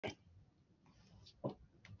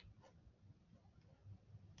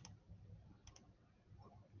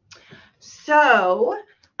So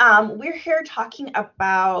we're here talking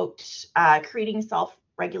about creating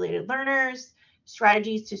self-regulated learners,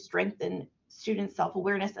 strategies to strengthen students'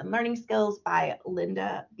 self-awareness and learning skills by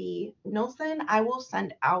Linda B. Nilson. I will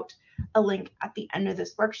send out a link at the end of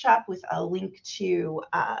this workshop with a link to,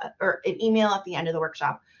 or an email at the end of the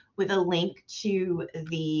workshop with a link to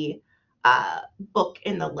the book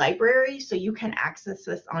in the library, so you can access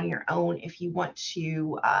this on your own if you want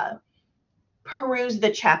to peruse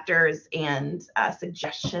the chapters and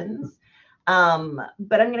suggestions.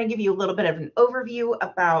 But I'm going to give you a little bit of an overview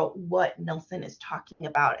about what Nilson is talking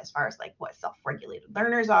about as far as like what self-regulated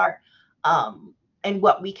learners are, and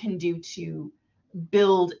what we can do to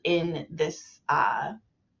build in this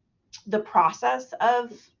the process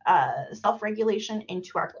of self-regulation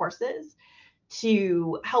into our courses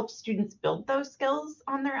to help students build those skills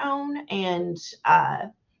on their own, and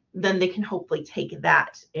then they can hopefully take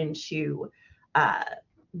that into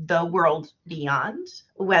the world beyond,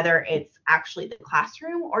 whether it's actually the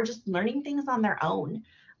classroom or just learning things on their own,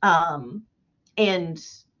 and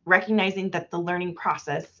recognizing that the learning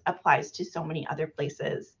process applies to so many other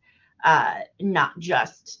places, not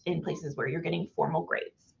just in places where you're getting formal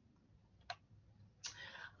grades.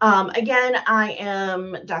 Again, I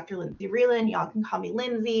am Dr. Lindsay Reeland. Y'all can call me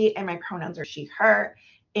Lindsay, and my pronouns are she, her.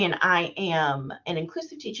 And I am an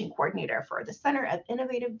inclusive teaching coordinator for the Center of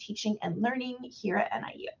Innovative Teaching and Learning here at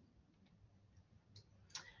NIU.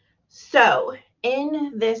 So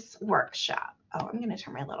in this workshop, I'm going to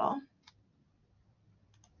turn my little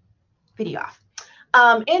video off.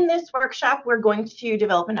 In this workshop, we're going to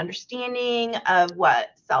develop an understanding of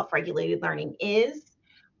what self-regulated learning is.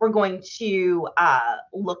 We're going to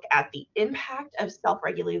look at the impact of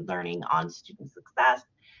self-regulated learning on student success.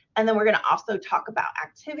 And then we're going to also talk about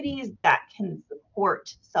activities that can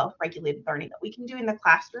support self-regulated learning that we can do in the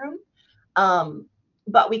classroom.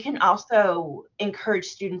 But we can also encourage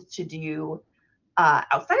students to do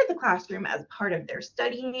outside of the classroom as part of their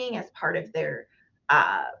studying, as part of their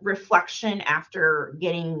reflection after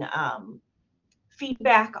getting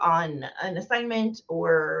feedback on an assignment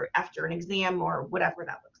or after an exam or whatever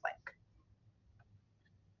that looks like.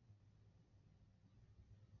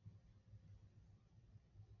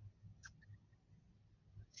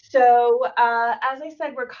 So as I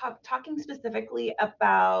said, we're talking specifically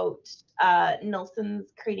about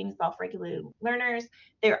Nilson's Creating Self-Regulated Learners.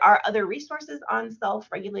 There are other resources on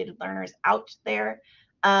self-regulated learners out there.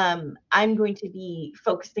 I'm going to be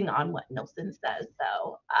focusing on what Nilson says,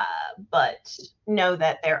 though, but know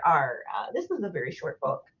that there are, this is a very short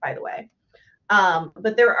book, by the way,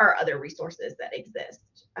 but there are other resources that exist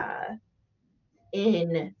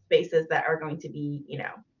in spaces that are going to be, you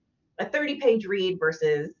know, a 30-page read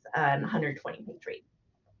versus a 120-page read.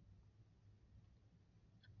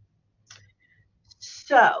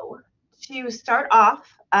 So to start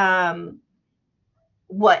off,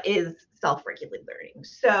 what is self-regulated learning?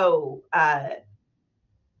 So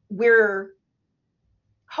we're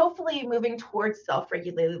hopefully moving towards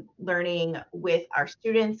self-regulated learning with our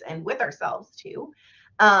students and with ourselves too.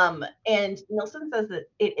 And Nilson says that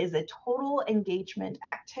it is a total engagement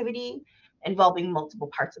activity involving multiple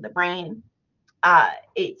parts of the brain.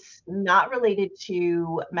 It's not related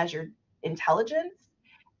to measured intelligence,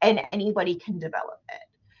 and anybody can develop it.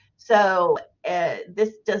 So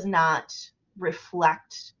this does not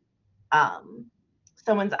reflect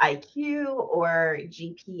someone's IQ or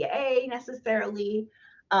GPA necessarily.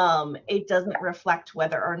 It doesn't reflect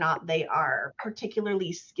whether or not they are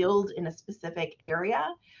particularly skilled in a specific area.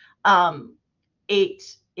 It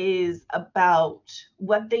is about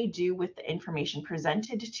what they do with the information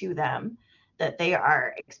presented to them that they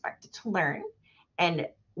are expected to learn, and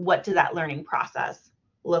what does that learning process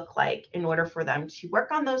look like in order for them to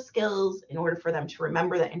work on those skills, in order for them to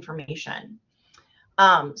remember the information.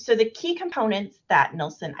 So the key components that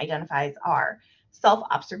Nilson identifies are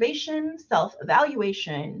self-observation,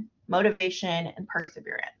 self-evaluation, motivation, and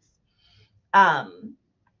perseverance.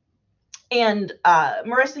 And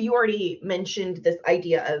Marissa, you already mentioned this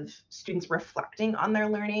idea of students reflecting on their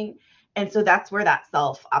learning. And so that's where that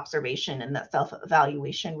self-observation and that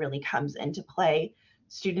self-evaluation really comes into play.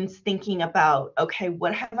 Students thinking about, okay,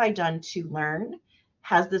 what have I done to learn?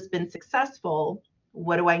 Has this been successful?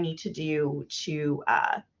 What do I need to do to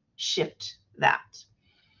shift that?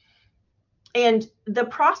 And the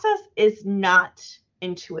process is not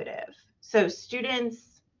intuitive. So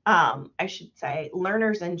students, I should say,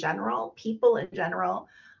 learners in general, people in general,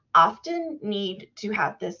 often need to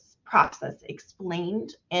have this process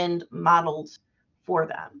explained and modeled for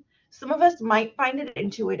them. Some of us might find it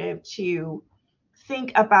intuitive to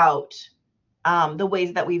think about the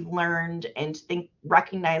ways that we've learned and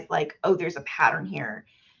recognize like, oh, there's a pattern here.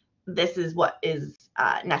 This is what is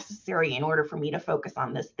necessary in order for me to focus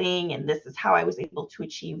on this thing, and this is how I was able to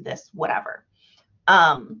achieve this, whatever.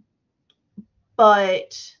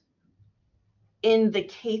 But in the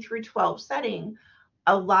K through 12 setting,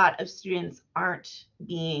 a lot of students aren't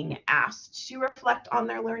being asked to reflect on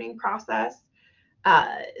their learning process.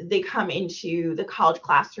 They come into the college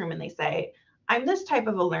classroom and they say, I'm this type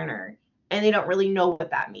of a learner, and they don't really know what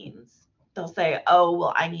that means. They'll say, oh,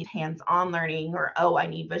 well, I need hands-on learning, or, oh, I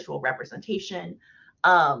need visual representation.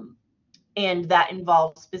 And that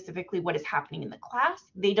involves specifically what is happening in the class.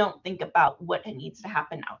 They don't think about what needs to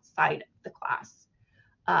happen outside the class,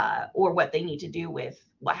 or what they need to do with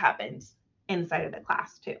what happens inside of the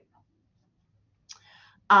class too.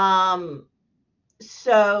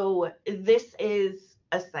 So this is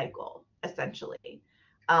a cycle, essentially.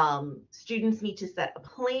 Students need to set a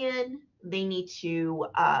plan. They need to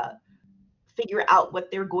figure out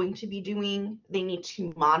what they're going to be doing. They need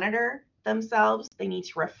to monitor themselves. They need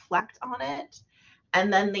to reflect on it.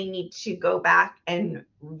 And then they need to go back and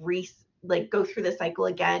go through the cycle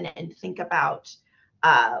again and think about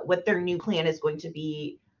what their new plan is going to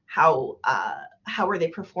be. How are they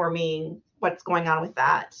performing? What's going on with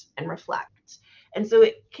that? And reflect. And so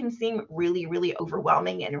it can seem really, really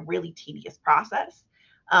overwhelming and a really tedious process.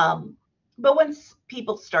 But once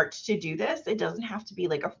people start to do this, it doesn't have to be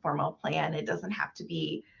like a formal plan. It doesn't have to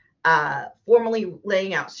be formally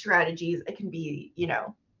laying out strategies. It can be,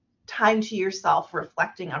 time to yourself,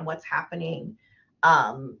 reflecting on what's happening,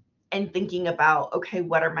 and thinking about, okay,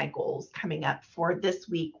 what are my goals coming up for this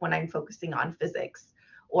week when I'm focusing on physics?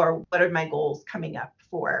 Or what are my goals coming up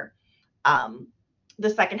for the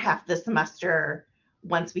second half of the semester?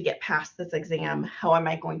 Once we get past this exam, how am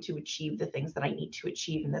I going to achieve the things that I need to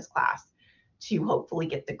achieve in this class to hopefully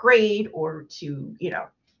get the grade, or to,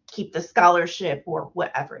 keep the scholarship, or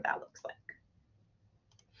whatever that looks like.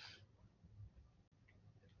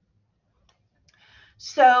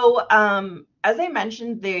 So, as I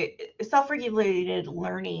mentioned, the self-regulated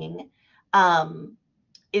learning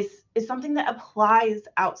is something that applies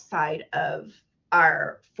outside of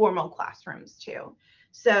our formal classrooms too.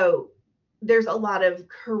 So there's a lot of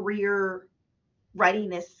career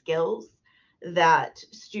readiness skills that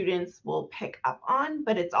students will pick up on,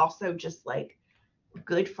 but it's also just like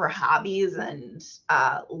good for hobbies and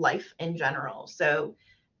life in general. So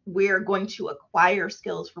we're going to acquire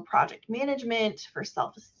skills for project management, for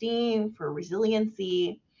self-esteem, for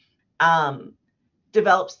resiliency,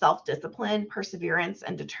 develop self-discipline, perseverance,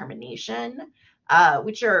 and determination,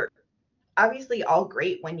 which are obviously all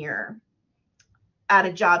great when you're at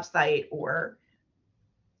a job site or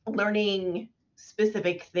learning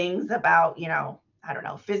specific things about, I don't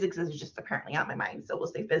know, physics is just apparently on my mind, so we'll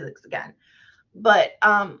say physics again. But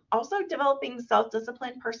also developing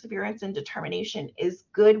self-discipline, perseverance, and determination is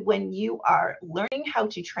good when you are learning how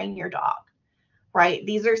to train your dog, right?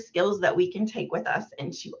 These are skills that we can take with us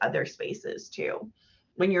into other spaces too.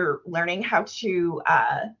 When you're learning how to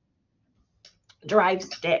drive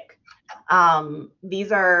stick,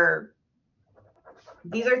 these are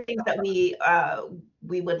things that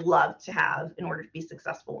we would love to have in order to be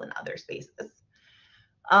successful in other spaces.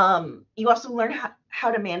 You also learn how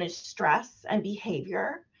to manage stress and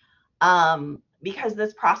behavior, because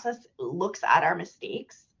this process looks at our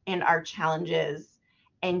mistakes and our challenges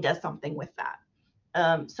and does something with that.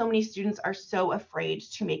 So many students are so afraid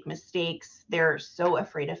to make mistakes. They're so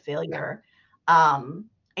afraid of failure.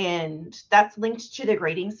 And that's linked to the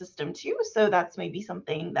grading system too. So that's maybe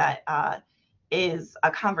something that is a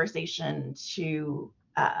conversation to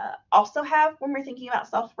also have when we're thinking about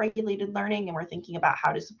self-regulated learning and we're thinking about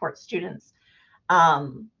how to support students.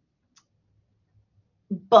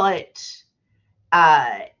 But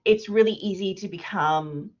it's really easy to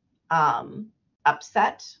become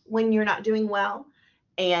upset when you're not doing well,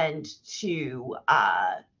 and to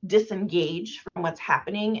disengage from what's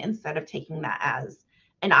happening instead of taking that as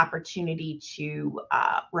an opportunity to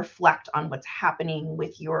reflect on what's happening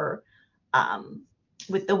with your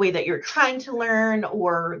with the way that you're trying to learn,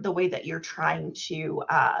 or the way that you're trying to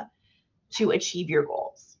achieve your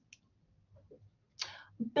goals.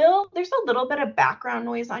 Bill, there's a little bit of background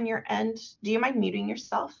noise on your end. Do you mind muting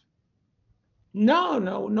yourself? No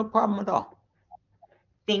problem at all.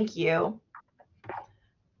 Thank you.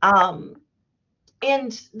 And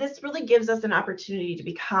this really gives us an opportunity to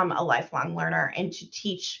become a lifelong learner and to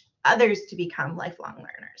teach others to become lifelong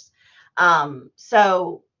learners.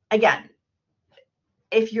 So again,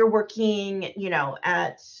 if you're working,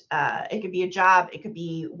 at it could be a job, it could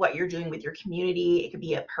be what you're doing with your community, it could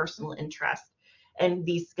be a personal interest. and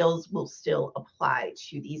these skills will still apply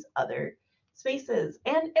to these other spaces.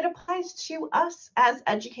 And it applies to us as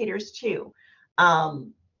educators too.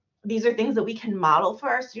 These are things that we can model for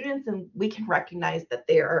our students, and we can recognize that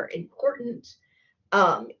they are important,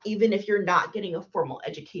 even if you're not getting a formal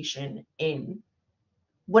education in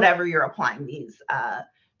whatever you're applying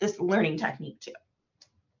this learning technique to.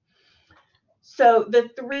 So the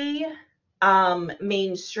three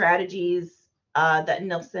main strategies that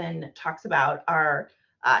Nilson talks about are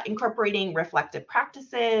incorporating reflective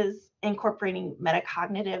practices, incorporating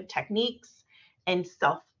metacognitive techniques, and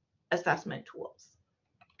self-assessment tools.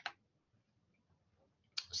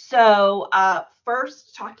 So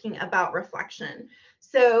first, talking about reflection.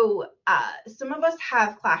 So some of us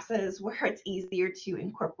have classes where it's easier to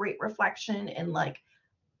incorporate reflection in like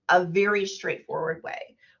a very straightforward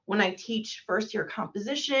way. When I teach first year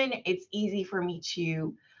composition, it's easy for me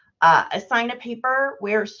to assign a paper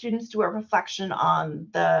where students do a reflection on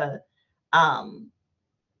their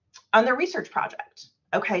research project.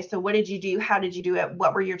 Okay, so what did you do? How did you do it?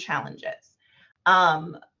 What were your challenges?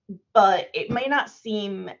 But it may not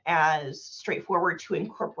seem as straightforward to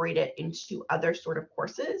incorporate it into other sort of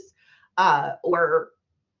courses or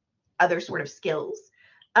other sort of skills.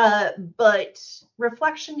 But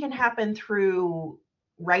reflection can happen through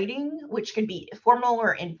writing, which could be formal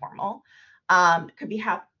or informal.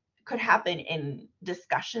 Could happen in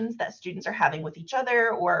discussions that students are having with each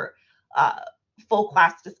other, or full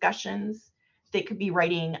class discussions. They could be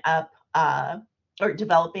writing up or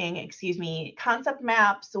developing, concept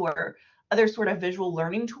maps or other sort of visual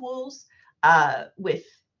learning tools with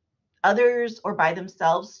others or by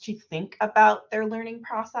themselves to think about their learning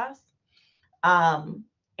process, and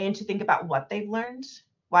to think about what they've learned,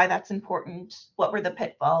 why that's important, what were the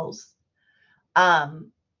pitfalls.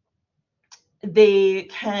 They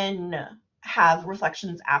can have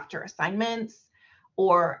reflections after assignments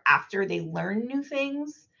or after they learn new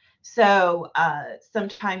things. So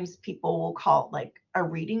sometimes people will call it like a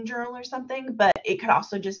reading journal or something, but it could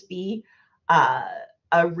also just be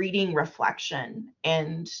a reading reflection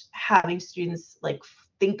and having students like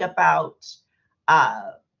think about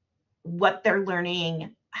what they're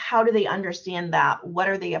learning, how do they understand that, what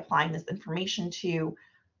are they applying this information to,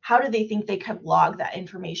 how do they think they could log that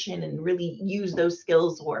information and really use those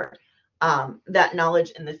skills or that knowledge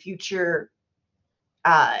in the future,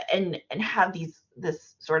 and have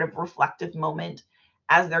this sort of reflective moment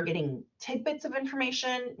as they're getting tidbits of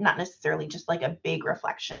information, not necessarily just like a big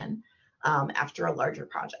reflection after a larger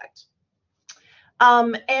project.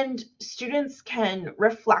 And students can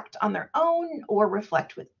reflect on their own or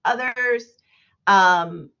reflect with others.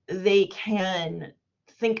 They can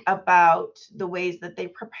think about the ways that they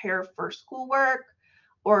prepare for schoolwork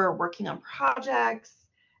or working on projects,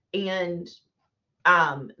 and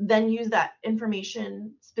then use that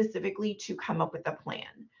information specifically to come up with a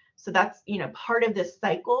plan. So that's, part of this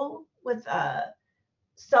cycle with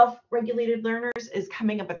self-regulated learners is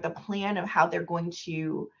coming up with a plan of how they're going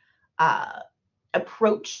to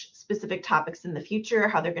approach specific topics in the future,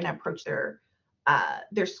 how they're going to approach their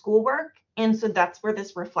schoolwork. And so that's where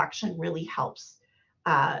this reflection really helps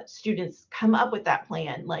students come up with that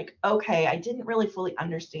plan. Like, okay, I didn't really fully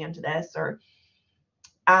understand this, or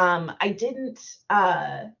I didn't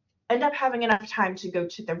end up having enough time to go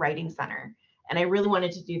to the writing center, and I really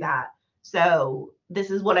wanted to do that. So this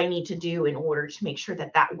is what I need to do in order to make sure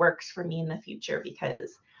that that works for me in the future,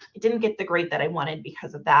 because I didn't get the grade that I wanted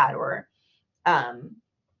because of that, or I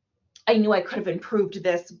knew I could have improved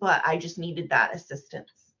this, but I just needed that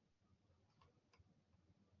assistance.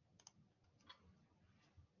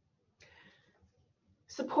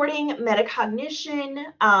 Supporting metacognition.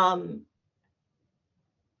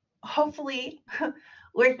 Hopefully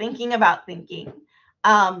we're thinking about thinking,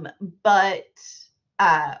 but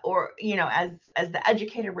or as the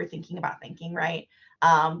educator, we're thinking about thinking, right?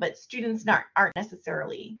 But students aren't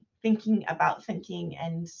necessarily thinking about thinking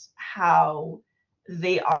and how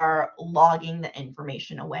they are logging the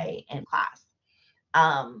information away in class.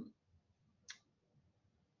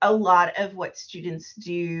 A lot of what students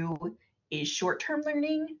do is short-term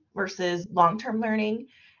learning versus long-term learning.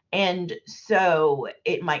 And so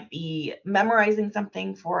it might be memorizing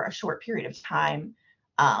something for a short period of time,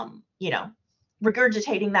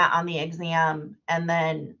 regurgitating that on the exam, and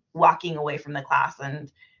then walking away from the class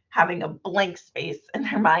and having a blank space in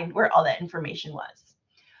their mind where all that information was.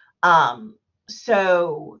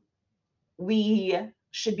 So we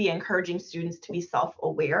should be encouraging students to be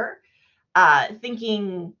self-aware,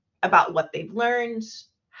 thinking about what they've learned,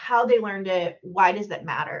 how they learned it, why does it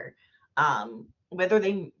matter, whether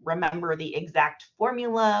they remember the exact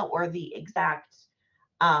formula or the exact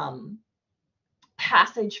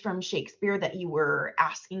passage from Shakespeare that you were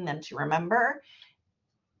asking them to remember.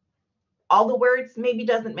 All the words maybe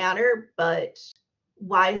doesn't matter, but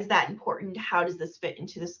why is that important? How does this fit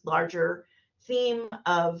into this larger theme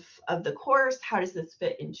of the course? How does this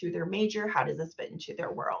fit into their major? How does this fit into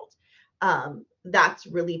their world? That's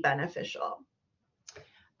really beneficial.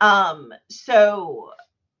 So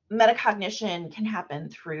metacognition can happen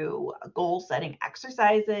through goal setting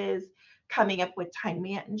exercises, coming up with time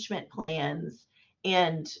management plans,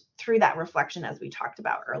 and through that reflection, as we talked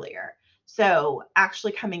about earlier. So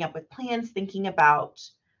actually coming up with plans, thinking about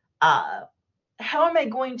how am I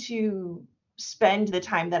going to spend the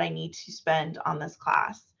time that I need to spend on this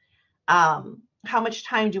class? How much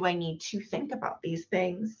time do I need to think about these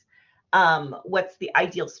things? What's the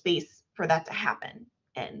ideal space for that to happen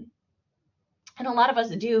in? And a lot of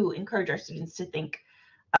us do encourage our students to think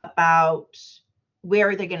about where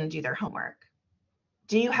are they going to do their homework?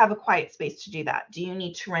 Do you have a quiet space to do that? Do you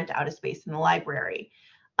need to rent out a space in the library?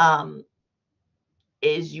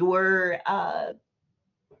 Is your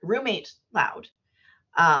roommate loud?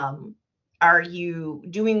 Are you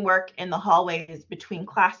doing work in the hallways between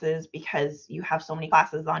classes because you have so many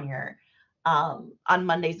classes on your on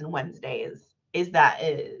Mondays and Wednesdays? Is that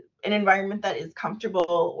an environment that is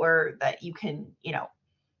comfortable or that you can,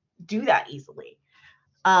 do that easily?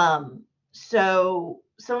 So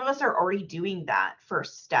some of us are already doing that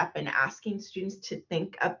first step and asking students to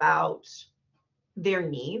think about their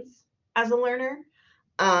needs as a learner.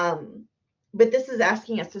 But this is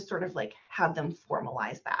asking us to sort of like have them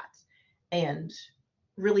formalize that and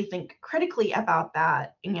really think critically about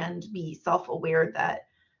that and be self-aware that,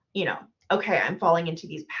 okay, I'm falling into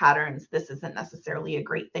these patterns. This isn't necessarily a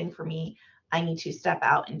great thing for me. I need to step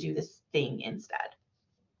out and do this thing instead.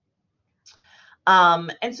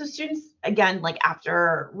 And so students, again, like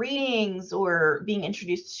after readings or being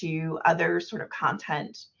introduced to other sort of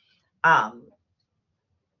content,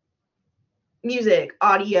 music,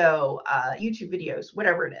 audio, YouTube videos,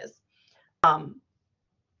 whatever it is,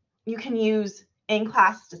 you can use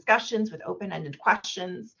in-class discussions with open-ended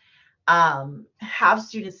questions, have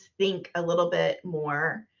students think a little bit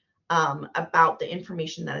more about the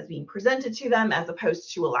information that is being presented to them as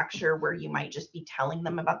opposed to a lecture where you might just be telling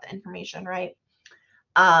them about the information, right?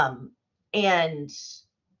 And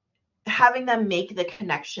having them make the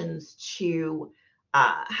connections to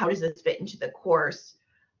how does this fit into the course?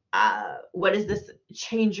 What does this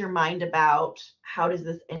change your mind about? How does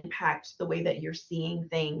this impact the way that you're seeing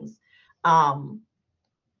things?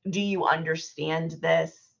 Do you understand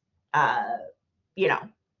this? That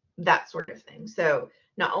sort of thing. So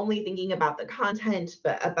not only thinking about the content,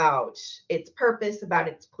 but about its purpose, about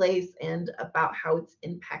its place, and about how it's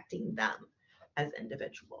impacting them as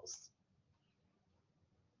individuals.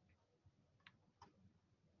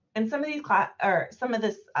 And some of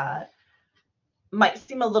this might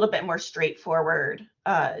seem a little bit more straightforward,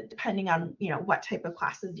 depending on what type of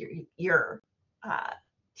classes you're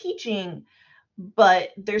teaching. But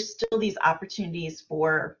there's still these opportunities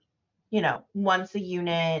for once a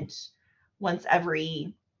unit, once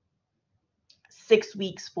every 6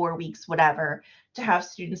 weeks, 4 weeks, whatever, to have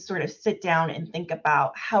students sort of sit down and think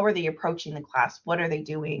about how are they approaching the class, what are they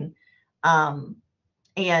doing, and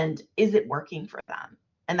is it working for them?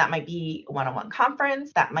 And that might be a one-on-one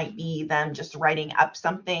conference. That might be them just writing up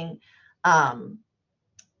something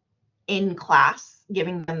in class,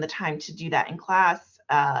 giving them the time to do that in class,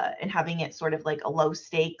 and having it sort of like a low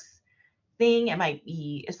stakes thing. It might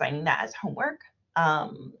be assigning that as homework,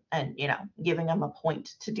 and giving them a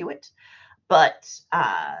point to do it, but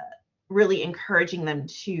really encouraging them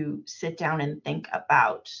to sit down and think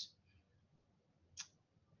about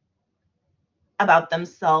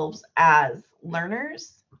themselves as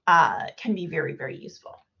learners can be very, very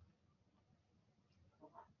useful.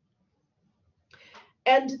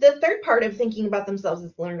 And the third part of thinking about themselves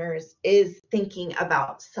as learners is thinking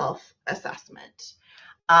about self-assessment.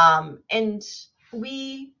 And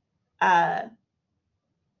we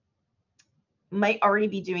might already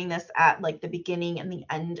be doing this at like the beginning and the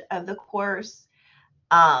end of the course,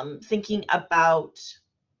 thinking about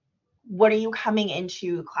what are you coming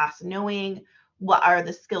into class knowing, what are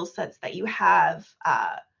the skill sets that you have,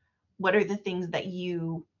 what are the things that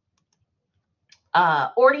you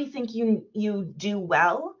already think you do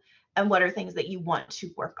well, and what are things that you want to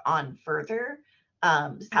work on further.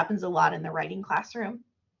 This happens a lot in the writing classroom.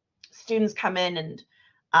 Students come in and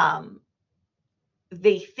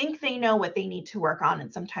they think they know what they need to work on,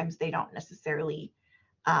 and sometimes they don't necessarily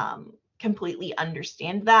completely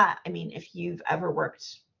understand that. I mean, if you've ever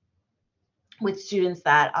worked with students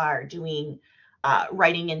that are doing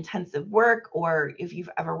writing intensive work, or if you've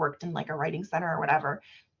ever worked in like a writing center or whatever,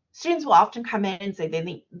 students will often come in and say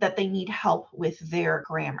that they need help with their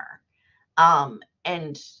grammar.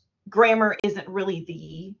 And grammar isn't really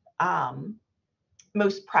the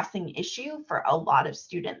most pressing issue for a lot of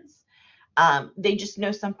students. They just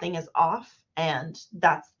know something is off, and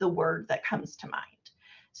that's the word that comes to mind.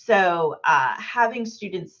 So having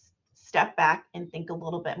students step back and think a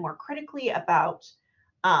little bit more critically about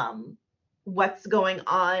what's going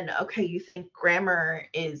on. Okay, you think grammar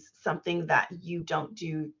is something that you don't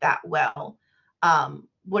do that well.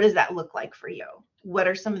 What does that look like for you? What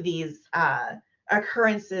are some of these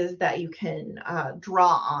occurrences that you can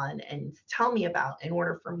draw on and tell me about in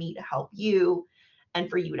order for me to help you and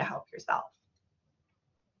for you to help yourself?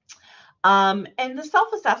 And the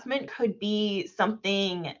self-assessment could be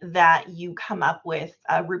something that you come up with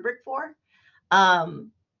a rubric for.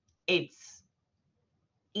 It's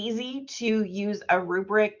easy to use a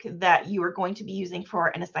rubric that you are going to be using for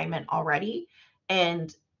an assignment already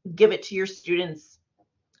and give it to your students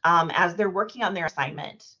as they're working on their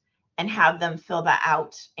assignment, and have them fill that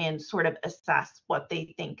out and sort of assess what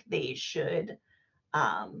they think they should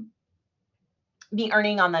be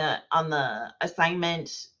earning on the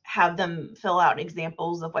assignment. Have them fill out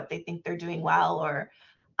examples of what they think they're doing well, or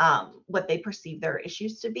what they perceive their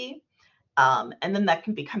issues to be, and then that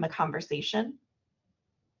can become a conversation.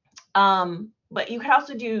 But you could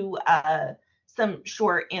also do some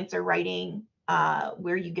short answer writing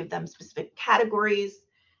where you give them specific categories,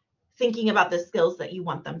 thinking about the skills that you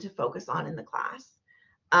want them to focus on in the class.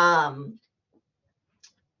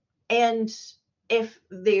 And if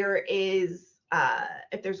there's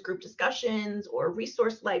group discussions or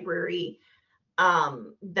resource library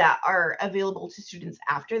that are available to students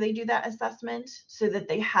after they do that assessment, so that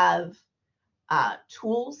they have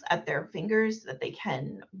tools at their fingers that they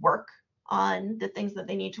can work on the things that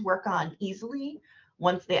they need to work on easily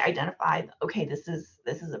once they identify, okay, this is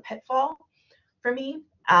a pitfall for me.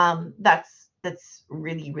 That's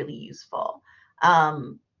really, really useful.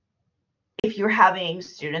 If you're having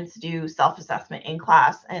students do self-assessment in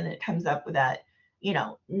class and it comes up with that,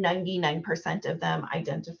 99% of them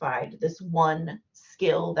identified this one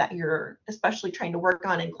skill that you're especially trying to work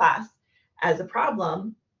on in class as a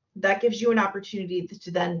problem, that gives you an opportunity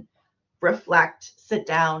to then reflect, sit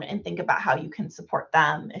down, and think about how you can support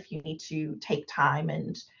them. If you need to take time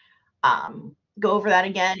and go over that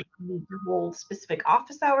again, if you need to hold specific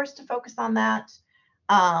office hours to focus on that,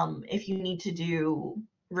 if you need to do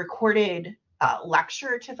recorded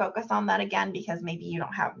lecture to focus on that again, because maybe you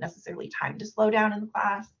don't have necessarily time to slow down in the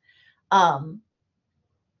class,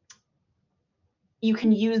 you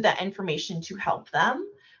can use that information to help them,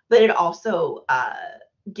 but it also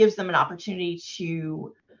gives them an opportunity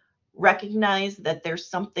to recognize that there's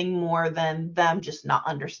something more than them just not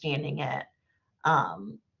understanding it,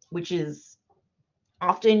 which is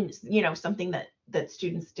often, something that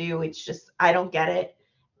students do. It's just, I don't get it,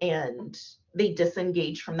 and they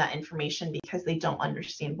disengage from that information because they don't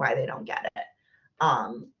understand why they don't get it,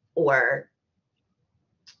 or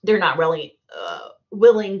they're not really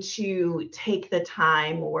willing to take the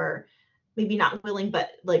time, or maybe not willing,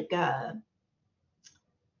 but like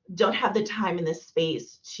don't have the time in the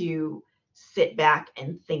space to sit back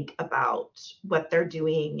and think about what they're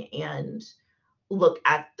doing and look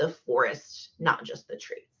at the forest, not just the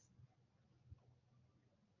trees.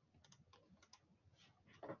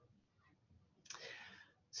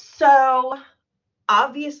 So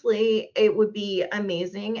obviously, it would be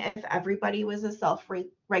amazing if everybody was a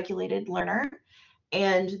self-regulated learner,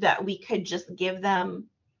 and that we could just give them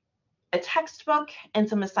a textbook and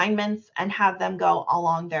some assignments and have them go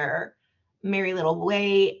along their merry little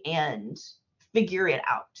way and figure it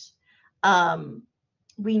out.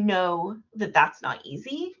 We know that that's not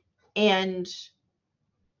easy, and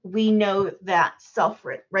we know that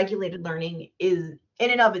self-regulated learning is,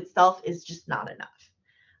 in and of itself, is just not enough.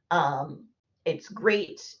 It's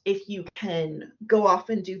great if you can go off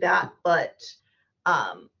and do that, but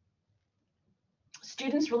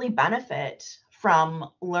students really benefit from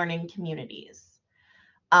learning communities.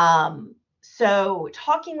 So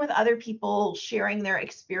talking with other people, sharing their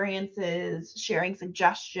experiences, sharing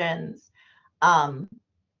suggestions,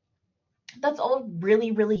 that's all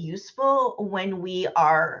really, really useful when we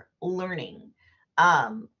are learning.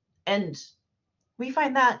 And we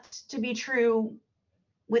find that to be true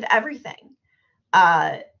with everything.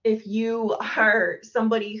 If you are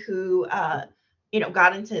somebody who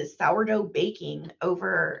got into sourdough baking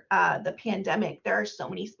over the pandemic, there are so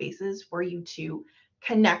many spaces for you to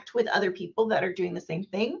connect with other people that are doing the same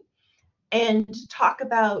thing and talk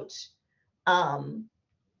about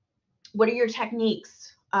What are your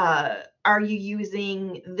techniques? Are you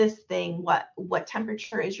using this thing? What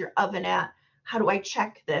temperature is your oven at? How do I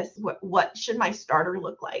check this? What should my starter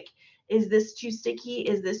look like? Is this too sticky?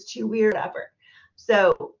 Is this too weird? Whatever.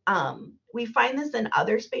 So we find this in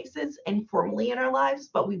other spaces informally in our lives,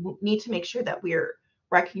 but we need to make sure that we're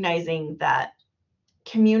recognizing that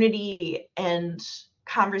community and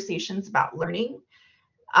conversations about learning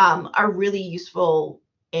are really useful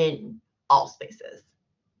in all spaces.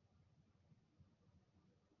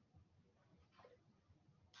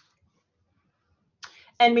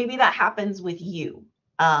 And maybe that happens with you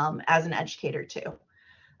as an educator too.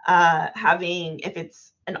 Having, if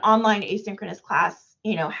it's an online asynchronous class,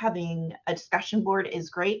 having a discussion board is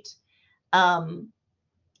great.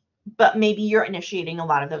 But maybe you're initiating a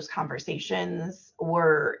lot of those conversations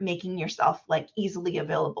or making yourself like easily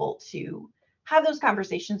available to have those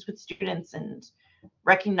conversations with students and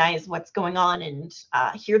recognize what's going on and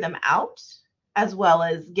hear them out, as well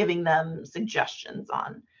as giving them suggestions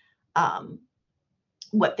on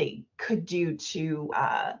what they could do to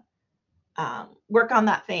work on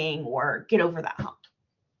that thing or get over that hump.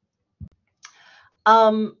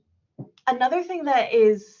 Another thing that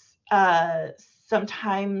is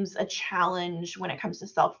sometimes a challenge when it comes to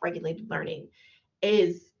self-regulated learning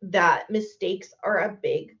is that mistakes are a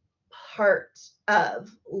big part of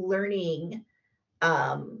learning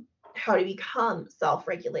how to become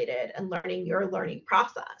self-regulated and learning your learning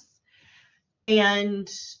process.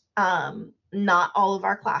 And not all of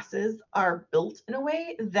our classes are built in a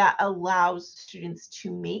way that allows students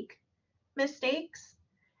to make mistakes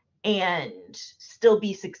and still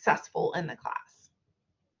be successful in the class.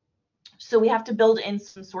 So we have to build in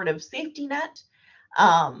some sort of safety net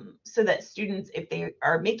so that students, if they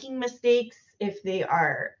are making mistakes, if they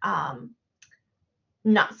are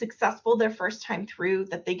not successful their first time through,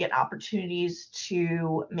 that they get opportunities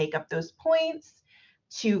to make up those points,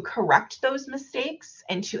 to correct those mistakes,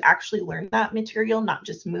 and to actually learn that material, not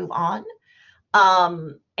just move on.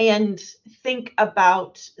 And think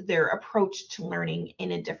about their approach to learning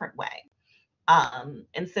in a different way.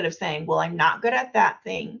 Instead of saying, well, I'm not good at that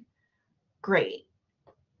thing. Great.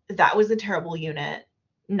 That was a terrible unit.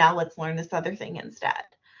 Now let's learn this other thing instead.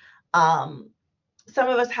 Some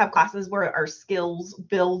of us have classes where our skills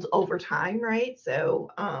build over time, right? So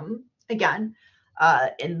again,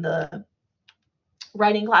 in the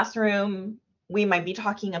writing classroom, we might be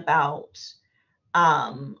talking about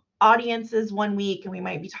audiences one week, and we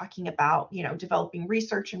might be talking about, developing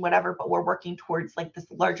research and whatever, but we're working towards like this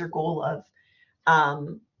larger goal of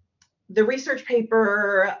the research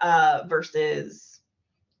paper versus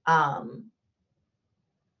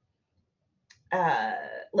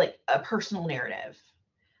like a personal narrative.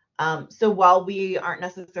 So while we aren't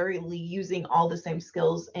necessarily using all the same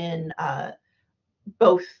skills in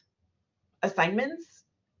both assignments,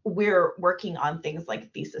 we're working on things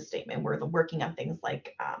like thesis statement. We're working on things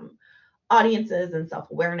like audiences and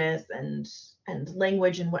self-awareness and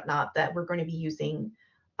language and whatnot that we're going to be using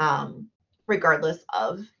regardless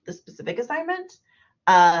of the specific assignment,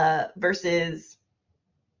 versus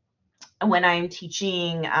when I'm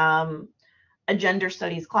teaching a gender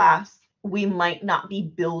studies class, we might not be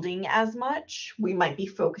building as much. We might be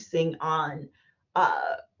focusing on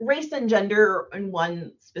race and gender in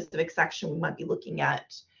one specific section. We might be looking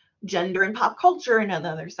at gender and pop culture in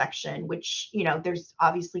another section, which, there's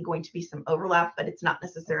obviously going to be some overlap, but it's not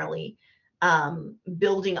necessarily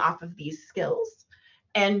building off of these skills.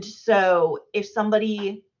 And so if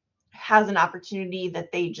somebody has an opportunity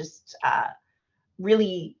that they just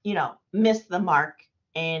really, miss the mark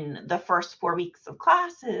in the first 4 weeks of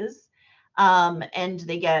classes, and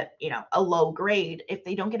they get, a low grade, if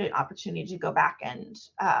they don't get an opportunity to go back and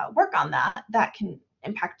work on that, that can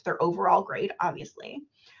impact their overall grade, obviously.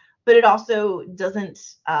 But it also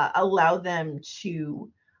doesn't allow them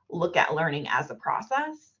to look at learning as a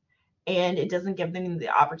process, and it doesn't give them the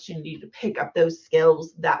opportunity to pick up those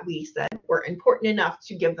skills that we said were important enough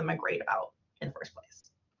to give them a grade about in the first place.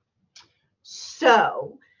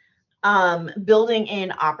 So building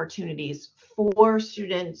in opportunities for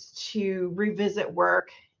students to revisit work,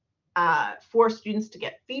 for students to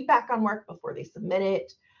get feedback on work before they submit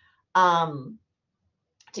it,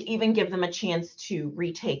 to even give them a chance to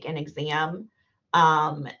retake an exam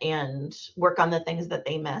and work on the things that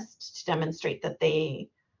they missed, to demonstrate that they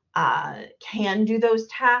can do those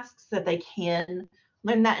tasks, that they can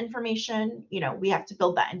learn that information. We have to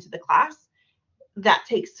build that into the class. That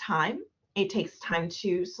takes time. It takes time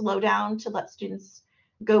to slow down, to let students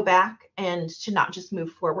go back and to not just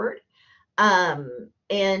move forward. And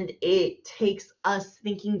it takes us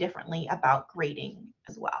thinking differently about grading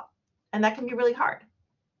as well. And that can be really hard.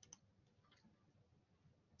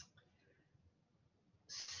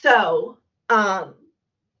 So,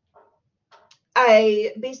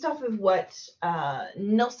 I, based off of what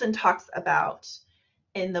Nilson talks about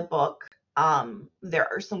in the book, there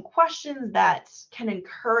are some questions that can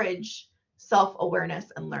encourage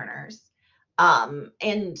self-awareness in learners,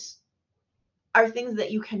 and are things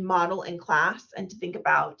that you can model in class and to think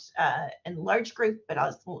about in large group, but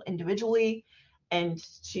also individually, and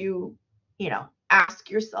to, ask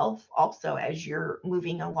yourself also as you're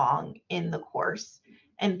moving along in the course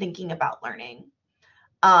and thinking about learning.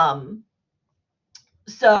 Um,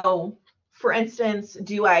 so, for instance,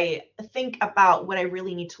 do I think about what I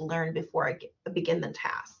really need to learn before I begin the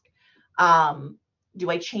task? Do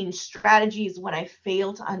I change strategies when I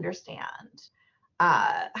fail to understand?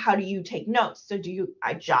 How do you take notes? So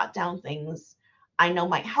I jot down things I know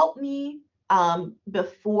might help me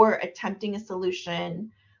before attempting a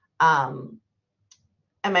solution? Um,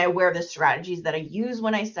 am I aware of the strategies that I use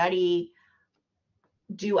when I study?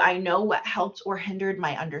 Do I know what helped or hindered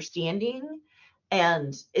my understanding?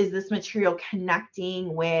 And is this material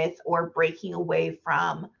connecting with or breaking away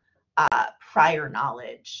from prior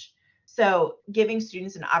knowledge? So giving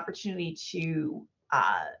students an opportunity to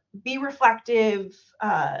be reflective,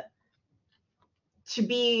 to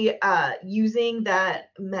be using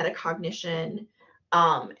that metacognition,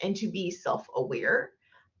 and to be self-aware.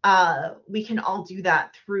 We can all do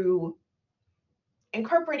that through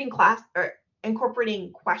incorporating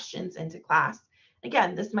questions into class.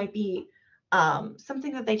 Again, this might be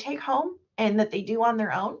something that they take home and that they do on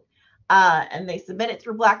their own, and they submit it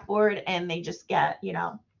through Blackboard, and they just get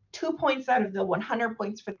 2 points out of the 100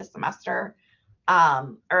 points for the semester,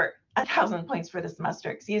 or 1,000 points for the semester,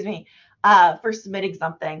 excuse me, for submitting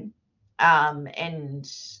something.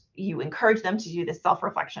 And you encourage them to do this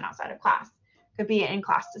self-reflection outside of class. Could be an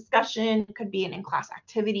in-class discussion, could be an in-class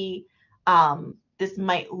activity. This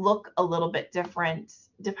might look a little bit different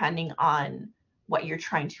depending on what you're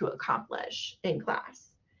trying to accomplish in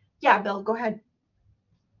class. Yeah, Bill, go ahead.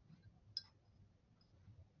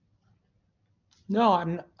 No,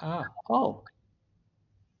 I'm, oh,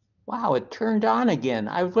 wow, it turned on again.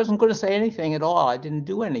 I wasn't going to say anything at all. I didn't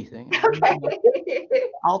do anything. Okay.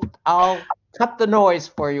 I'll cut the noise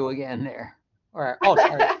for you again there. All right. Oh,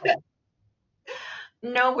 sorry.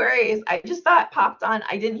 No worries. I just saw it popped on.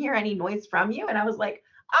 I didn't hear any noise from you, and I was like,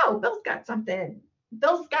 oh, Bill's got something.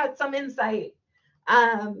 Bill's got some insight,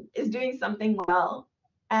 is doing something well.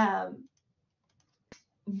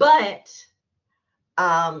 But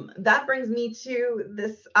that brings me to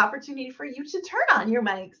this opportunity for you to turn on your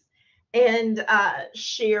mics and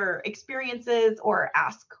share experiences or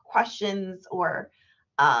ask questions or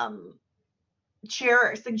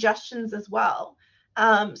share suggestions as well.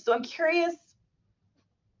 So I'm curious,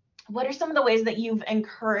 what are some of the ways that you've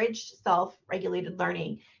encouraged self-regulated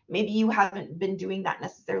learning? Maybe you haven't been doing that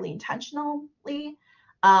necessarily intentionally.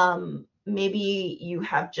 Maybe you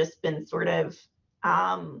have just been sort of,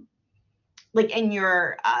 like in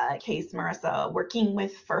your case, Marissa, working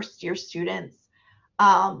with first-year students,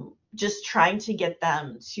 just trying to get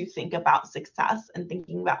them to think about success and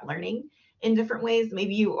thinking about learning in different ways.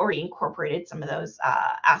 Maybe you already incorporated some of those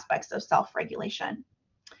aspects of self-regulation.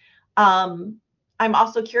 I'm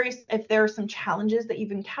also curious if there are some challenges that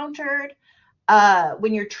you've encountered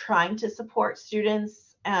when you're trying to support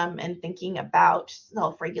students and thinking about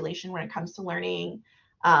self-regulation when it comes to learning,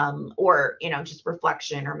 or just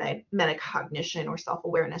reflection or metacognition or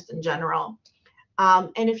self-awareness in general.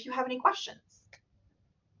 And if you have any questions.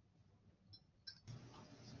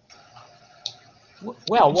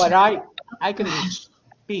 Well, what I can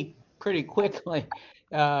speak pretty quickly.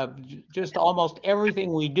 Just almost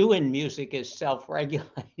everything we do in music is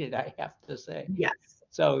self-regulated, I have to say. Yes.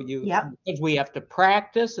 So because we have to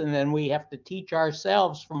practice, and then we have to teach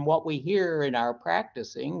ourselves from what we hear in our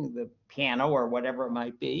practicing, the piano or whatever it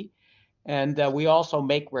might be. And we also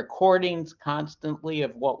make recordings constantly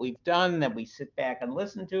of what we've done. Then we sit back and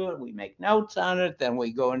listen to it. We make notes on it. Then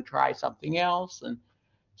we go and try something else. And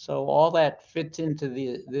so all that fits into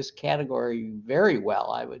this category very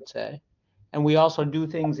well, I would say. And we also do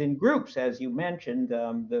things in groups, as you mentioned.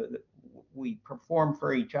 We perform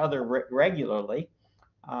for each other regularly,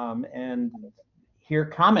 and hear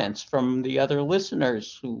comments from the other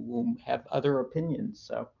listeners who have other opinions,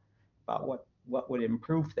 so about what would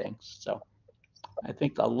improve things. So I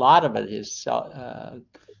think a lot of it is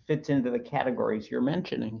fits into the categories you're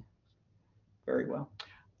mentioning very well.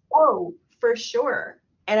 Oh, for sure.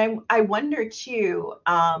 And I wonder too,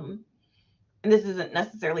 and this isn't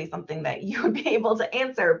necessarily something that you would be able to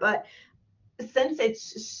answer, but since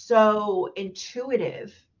it's so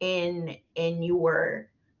intuitive in your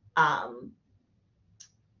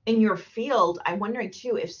in your field, I'm wondering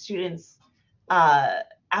too if students,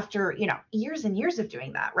 after years and years of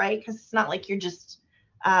doing that, right? Because it's not like you're just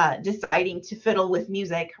deciding to fiddle with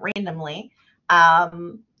music randomly.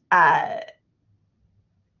 Um, uh,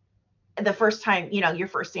 the first time, your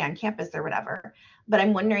first day on campus or whatever. But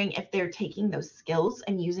I'm wondering if they're taking those skills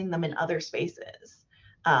and using them in other spaces.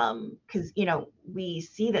 Because, we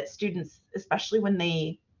see that students, especially when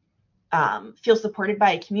they feel supported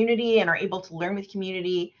by a community and are able to learn with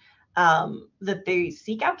community, that they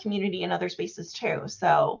seek out community in other spaces too.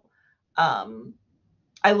 So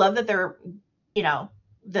I love that they're,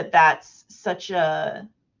 that's such a,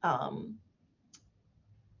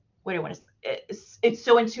 what do I want to say? It's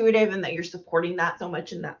so intuitive and that you're supporting that so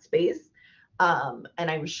much in that space. And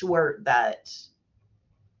I'm sure that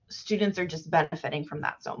students are just benefiting from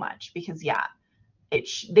that so much because, yeah,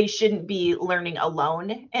 they shouldn't be learning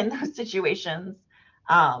alone in those situations.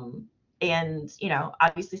 And,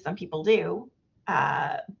 obviously some people do.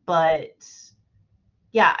 But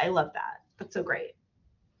yeah, I love that. That's so great.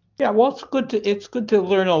 Yeah, well, it's good to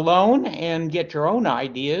learn alone and get your own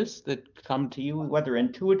ideas that come to you, whether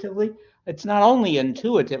intuitively. It's not only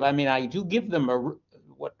intuitive. I mean, I do give them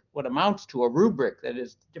what amounts to a rubric that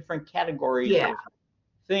is different categories Yeah. of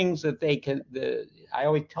things that they can. I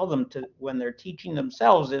always tell them to when they're teaching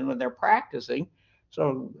themselves and when they're practicing.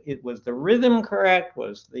 So it was the rhythm correct?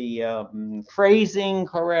 Was the phrasing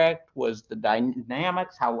correct? Was the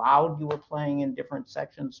dynamics, how loud you were playing in different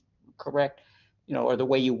sections correct? Or the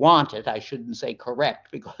way you want it. I shouldn't say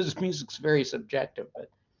correct because music's very subjective, but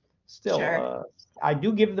still, Sure. I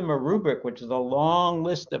do give them a rubric, which is a long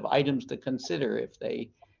list of items to consider if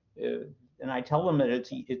they, and I tell them that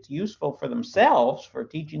it's useful for themselves, for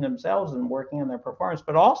teaching themselves and working on their performance,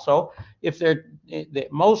 but also if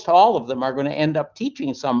most all of them are going to end up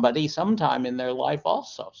teaching somebody sometime in their life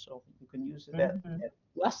also. So you can use it at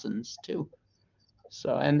lessons too.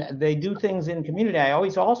 So, and they do things in community. I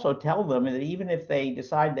always also tell them that even if they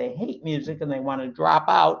decide they hate music and they want to drop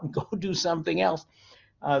out and go do something else,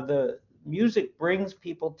 the music brings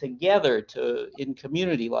people together in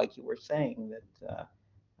community, like you were saying, that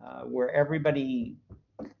where everybody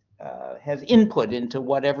has input into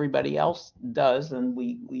what everybody else does, and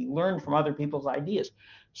we learn from other people's ideas.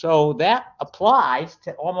 So that applies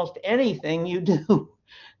to almost anything you do.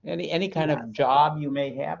 Any kind of job you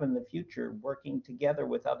may have in the future, working together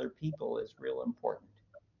with other people is real important.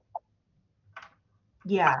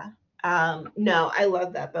 Yeah. No, I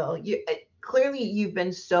love that, Bill. Clearly you've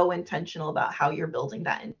been so intentional about how you're building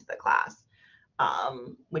that into the class,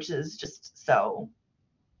 which is just so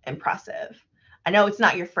impressive. I know it's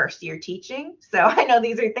not your first year teaching, so I know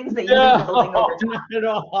these are things that you've been building over No, time. not at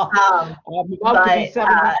all. I'm about to be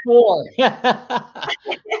But 74.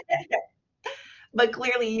 but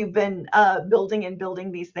clearly you've been building and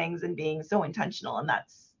building these things and being so intentional, and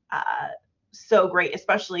that's so great.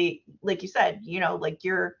 Especially like you said, like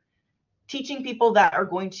you're teaching people that are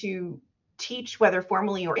going to teach whether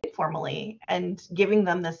formally or informally, and giving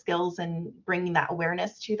them the skills and bringing that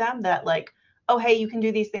awareness to them that like, oh hey, you can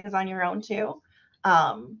do these things on your own too.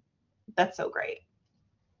 That's so great.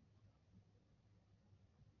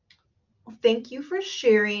 Thank you for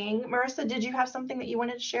sharing. Marissa, did you have something that you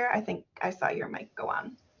wanted to share? I think I saw your mic go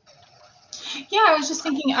on. Yeah, I was just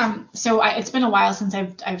thinking. It's been a while since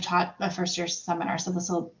I've taught a first year seminar, so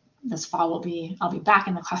this fall I'll be back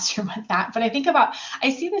in the classroom with that. But I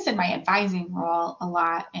see this in my advising role a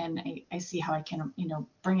lot, and I see how I can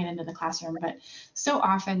bring it into the classroom. But so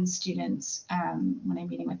often students, when I'm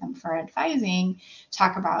meeting with them for advising,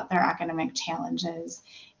 talk about their academic challenges,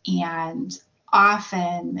 and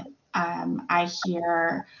often I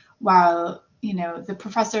hear, well, the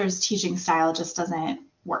professor's teaching style just doesn't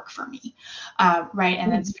work for me, right?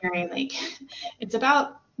 And it's very like, it's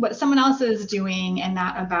about what someone else is doing and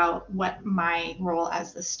not about what my role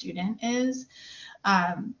as the student is. So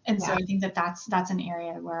I think that's an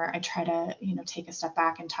area where I try to, take a step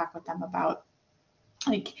back and talk with them about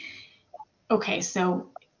like, okay, so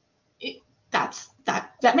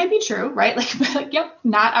that may be true, right? Like, yep,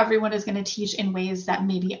 not everyone is going to teach in ways that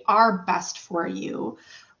maybe are best for you,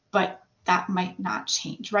 but that might not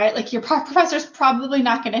change, right? Like your professor's probably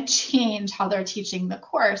not going to change how they're teaching the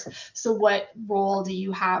course. So what role do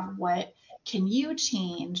you have? What can you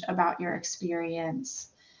change about your experience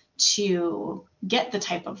to get the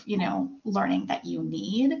type of, learning that you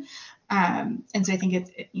need? And so I think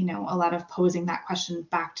it's, a lot of posing that question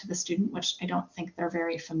back to the student, which I don't think they're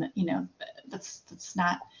very familiar, that's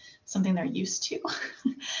not something they're used to.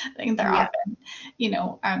 I think they're often,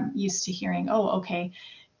 used to hearing, oh, okay,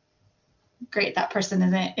 great, that person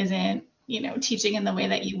isn't teaching in the way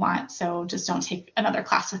that you want. So just don't take another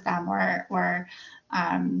class with them, or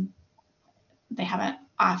they haven't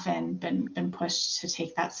often been pushed to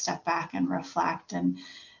take that step back and reflect, and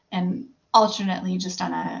alternately just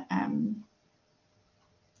on a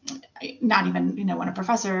not even when a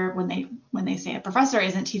professor, when they say a professor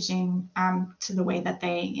isn't teaching to the way that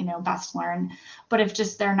they best learn, but if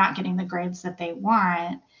just they're not getting the grades that they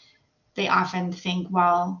want, they often think,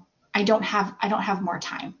 well, I don't have more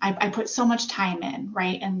time. I put so much time in,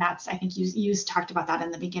 right? And that's, I think you talked about that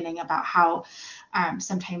in the beginning, about how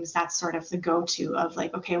sometimes that's sort of the go-to of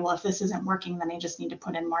like, okay, well, if this isn't working, then I just need to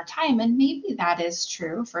put in more time. And maybe that is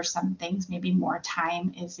true for some things. Maybe more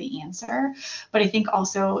time is the answer. But I think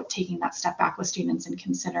also taking that step back with students and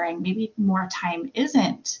considering maybe more time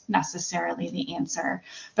isn't necessarily the answer,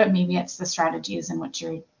 but maybe it's the strategies in which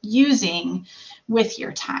you're using with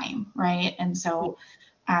your time, right? And so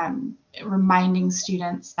reminding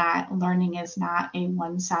students that learning is not a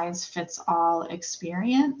one-size-fits-all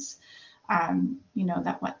experience,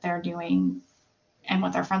 that what they're doing and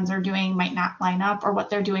what their friends are doing might not line up, or what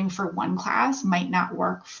they're doing for one class might not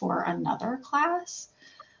work for another class.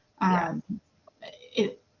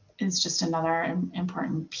 It is just another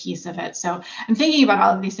important piece of it. So I'm thinking about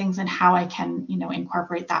all of these things and how I can,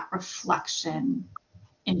 incorporate that reflection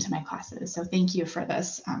into my classes. So thank you for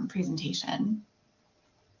this presentation.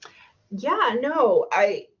 Yeah, no,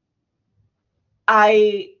 I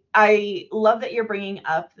love that you're bringing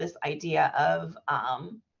up this idea of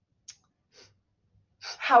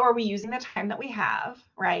how are we using the time that we have,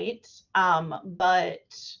 right?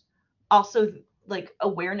 But also like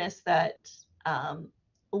awareness that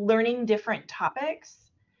learning different topics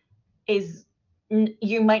is,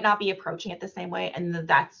 you might not be approaching it the same way, and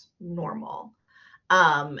that's normal.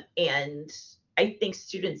 And I think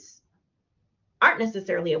students aren't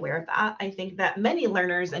necessarily aware of that. I think that many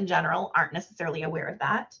learners in general aren't necessarily aware of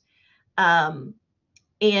that.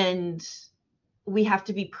 And we have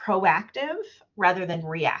to be proactive rather than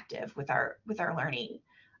reactive with our learning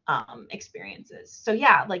experiences. So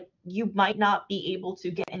yeah, like you might not be able to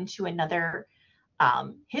get into another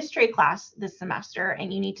history class this semester,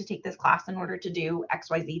 and you need to take this class in order to do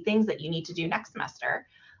XYZ things that you need to do next semester.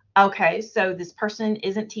 Okay, so this person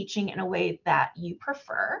isn't teaching in a way that you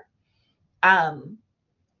prefer.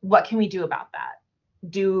 What can we do about that?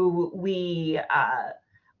 Do we,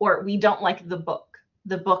 or we don't like the book.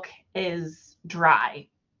 The book is dry.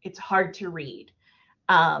 It's hard to read.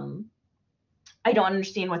 I don't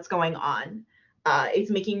understand what's going on. It's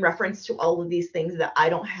making reference to all of these things that I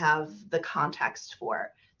don't have the context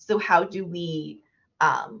for. So how do we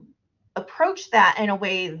approach that in a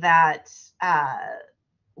way that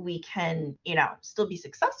we can, still be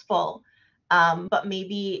successful, but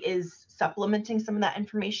maybe is supplementing some of that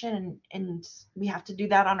information, and we have to do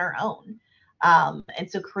that on our own. And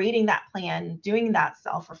so creating that plan, doing that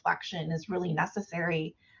self-reflection is really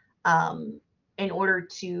necessary in order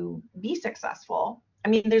to be successful. I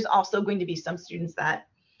mean, there's also going to be some students that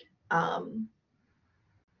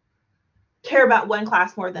care about one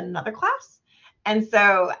class more than another class. And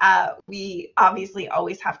so we obviously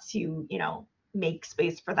always have to, make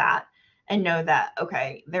space for that and know that,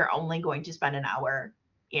 okay, they're only going to spend an hour,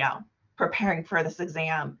 preparing for this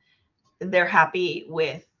exam. They're happy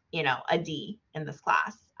with, a D in this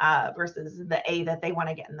class versus the A that they want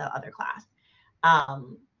to get in the other class.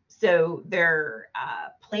 So their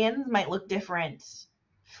plans might look different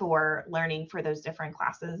for learning for those different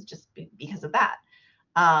classes just because of that.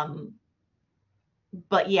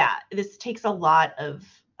 But yeah, this takes a lot of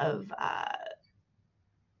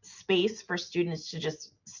space for students to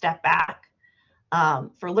just step back,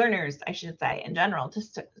 for learners, I should say, in general,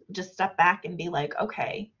 just step back and be like,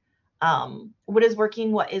 okay, what is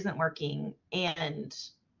working, what isn't working, and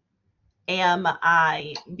am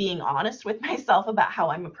I being honest with myself about how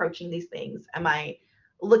I'm approaching these things? Am I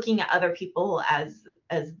looking at other people as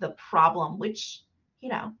the problem, which,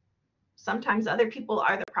 sometimes other people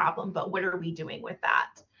are the problem, but what are we doing with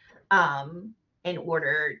that? In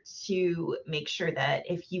order to make sure that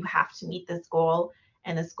if you have to meet this goal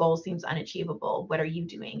and this goal seems unachievable, what are you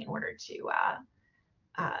doing in order to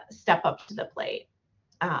step up to the plate?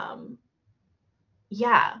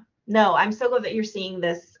 Yeah, no, I'm so glad that you're seeing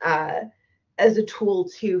this as a tool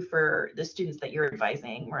too for the students that you're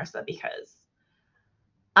advising, Marissa, because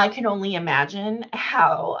I can only imagine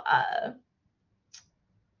how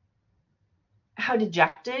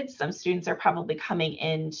dejected some students are probably coming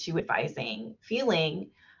into advising, feeling,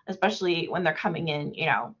 especially when they're coming in,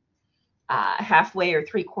 halfway or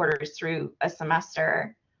 3/4 through a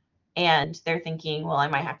semester, and they're thinking, well, I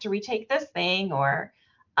might have to retake this thing, or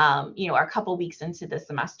are a couple weeks into the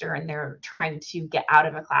semester and they're trying to get out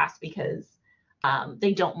of a class because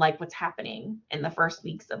they don't like what's happening in the first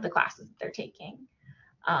weeks of the classes that they're taking.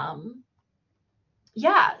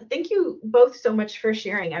 Yeah, thank you both so much for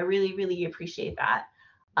sharing. I really, really appreciate that.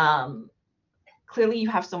 Clearly you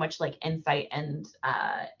have so much like insight and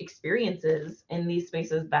experiences in these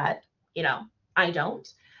spaces that, I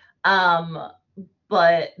don't.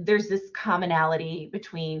 But there's this commonality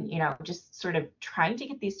between, just sort of trying to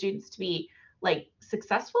get these students to be like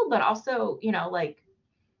successful, but also, like,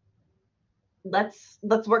 let's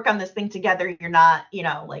work on this thing together. You're not,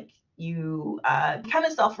 like you become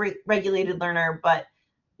a self-regulated learner, but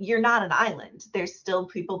you're not an island. There's still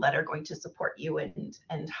people that are going to support you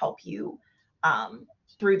and help you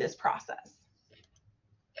through this process.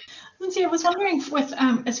 Lindsay, I was wondering with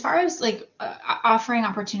as far as like offering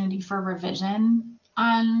opportunity for revision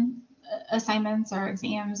on assignments or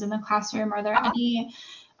exams in the classroom, are there any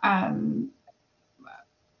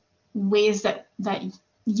ways that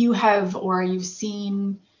you have or you've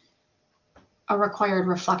seen a required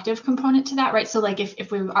reflective component to that, right? So like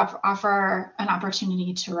if we offer an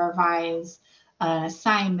opportunity to revise an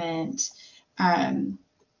assignment,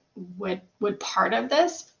 would part of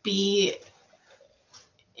this be,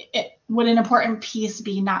 would an important piece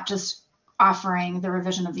be not just offering the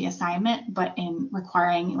revision of the assignment, but in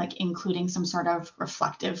requiring, like, including some sort of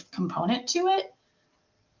reflective component to it?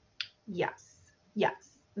 Yes,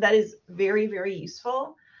 that is very, very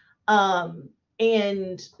useful.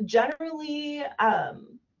 And generally, I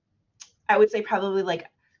would say probably like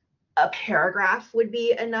a paragraph would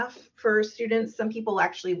be enough for students. Some people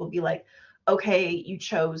actually will be like, okay, you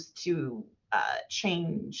chose to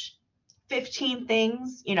change 15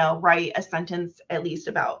 things, write a sentence at least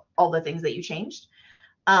about all the things that you changed.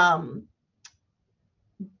 But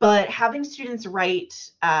having students write,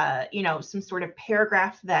 some sort of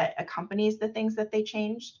paragraph that accompanies the things that they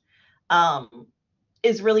changed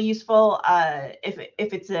is really useful.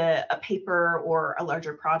 If it's a paper or a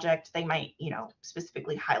larger project, they might,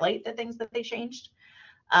 specifically highlight the things that they changed.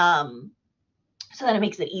 So that it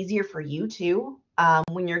makes it easier for you too,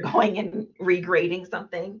 when you're going and regrading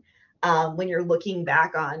something, when you're looking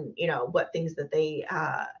back on, what things that they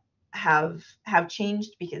have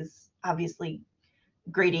changed, because obviously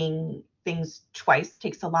grading things twice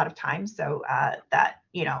takes a lot of time. So that,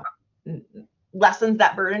 lessens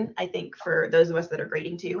that burden, I think, for those of us that are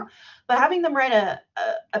grading too. But having them write a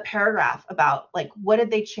paragraph about like, what did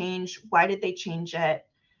they change? Why did they change it?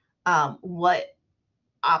 What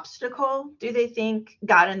obstacle do they think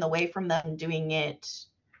got in the way from them doing it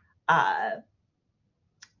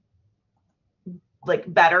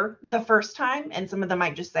like better the first time? And some of them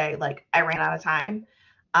might just say like, I ran out of time,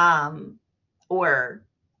 or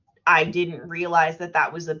I didn't realize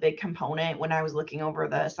that was a big component when I was looking over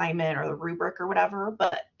the assignment or the rubric or whatever.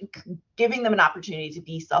 But giving them an opportunity to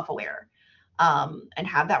be self-aware and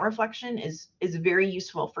have that reflection is very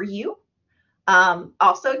useful for you.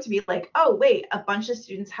 Also to be like, oh wait, a bunch of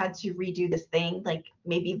students had to redo this thing. Like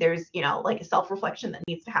maybe there's, like a self-reflection that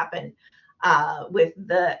needs to happen with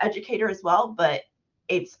the educator as well. But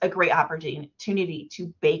it's a great opportunity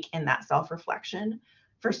to bake in that self-reflection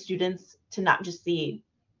for students to not just see,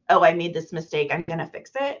 oh, I made this mistake, I'm going to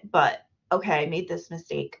fix it. But okay, I made this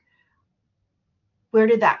mistake. Where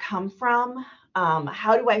did that come from?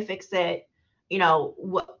 How do I fix it?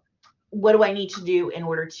 What do I need to do in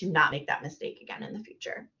order to not make that mistake again in the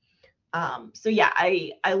future? So yeah,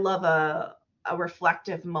 I love a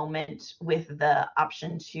reflective moment with the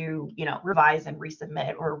option to, revise and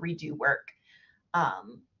resubmit or redo work. I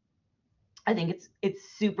think it's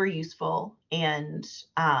super useful and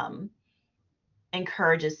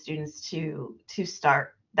encourages students to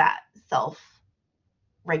start that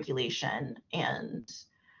self-regulation and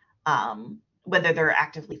whether they're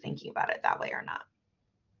actively thinking about it that way or not.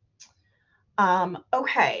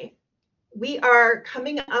 Okay, we are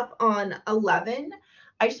coming up on 11.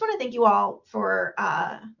 I just want to thank you all for,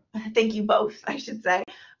 thank you both, I should say,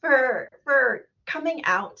 for coming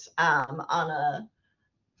out on a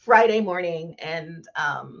Friday morning and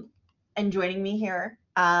joining me here.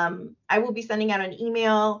 I will be sending out an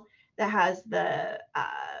email that has the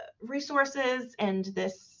resources and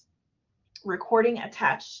this recording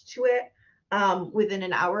attached to it within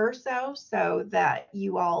an hour or so that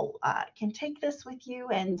you all can take this with you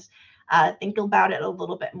and think about it a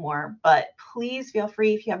little bit more. But please feel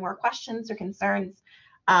free, if you have more questions or concerns,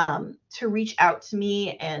 to reach out to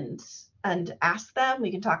me and ask them.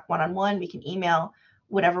 We can talk one-on-one, we can email,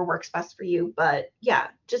 whatever works best for you. But yeah,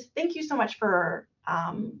 just thank you so much for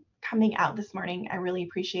coming out this morning. I really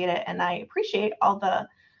appreciate it. And I appreciate all the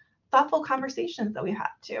thoughtful conversations that we had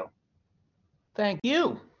too. Thank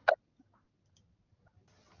you.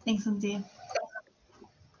 Thanks, Lindsay.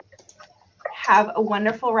 Have a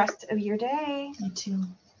wonderful rest of your day. You too.